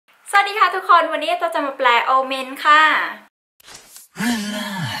สวัสดีค่ะทุกคนวันนี้เราจะมาแปลโอเมนค่ะ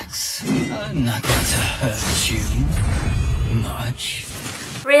Relax. I'm not going to hurt you much.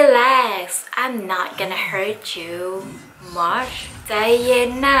 Relax I'm not gonna hurt you much ใจเย็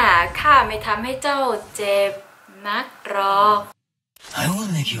นน่ะข้าไม่ทำให้เจ้าเจ็บนักหรอก I will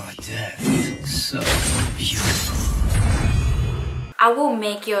make your death so beautiful. I will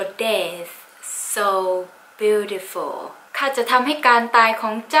make your death so beautiful ข้าจะทำให้การตายข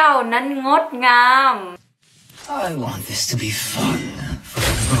องเจ้านั้นงดงาม I want this to be fun for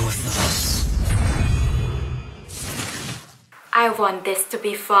both of us. I want this to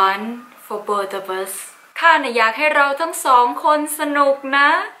be fun for both of us ข้าน่ะอยากให้เราทั้งสองคนสนุกนะ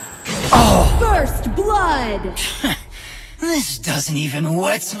First blood. This doesn't even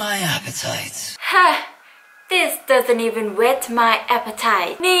whet my appetite. This doesn't even whet my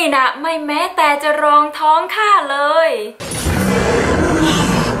appetite นี่นะไม่แม้แต่จะรองท้องข้าเลย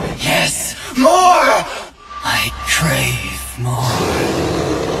Yes, more! I crave more.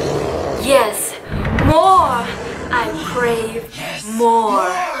 Yes more I crave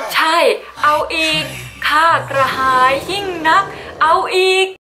more ใช่เอาอีกข้ากระหายยิ่งนักเอาอีก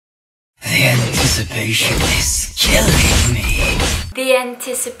The anticipation is killing me. The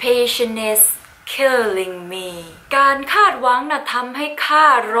anticipation is killing me การคาดหวังน่ะทำให้ข้า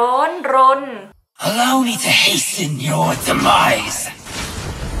ร้อนรน Allow me to hasten your demise.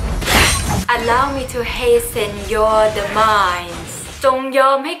 Allow me to hasten your demise จงย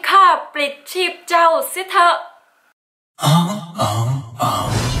อมให้ข้าปลิดชีพเจ้าเสียเถอะ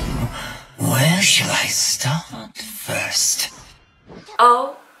Where shall I start first? Oh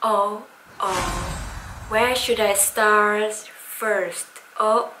Where should I start first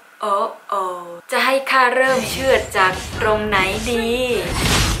Oh จะให้ข้าเริ่มเชือดจากตรงไหนดี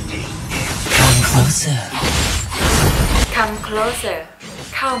Come closer. Come closer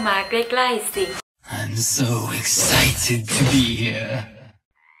เข้ามาใกล้ๆสิ I'm so excited to be here.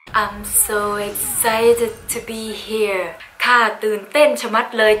 I'm so excited to be here ข้าตื่นเต้นชะมัด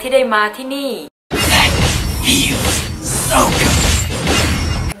เลยที่ได้มาที่นี่ That feels so good.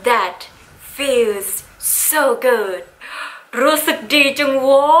 That feels so good รู้สึกดีจังโ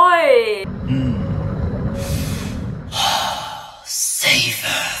ว้ย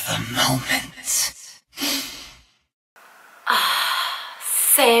Savor the moment.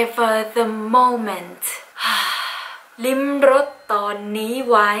 Savor the moment ลิ้มรสตอนนี้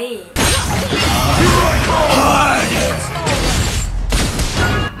ไว้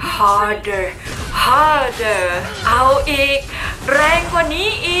Harder เอาอีกแรงกว่านี้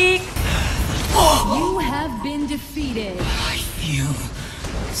อีก You have been defeated. I feel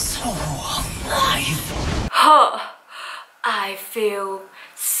so alive. I feel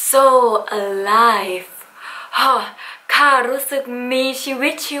so alive ข้ารู้สึกมีชีวิ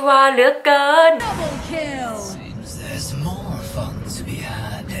ตชีวาเหลือเกิน Double kill. Seems there's more fun to be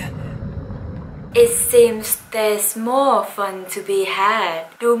had. It seems there's more fun to be had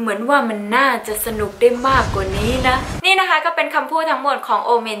ดูเหมือนว่ามันน่าจะสนุกได้มากกว่านี้นะนี่นะคะก็เป็นคำพูดทั้งหมดของโ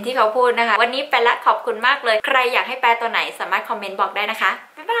อเมนที่เขาพูดนะคะวันนี้แปลและขอบคุณมากเลยใครอยากให้แปลตัวไหนสามารถคอมเมนต์บอกได้นะคะ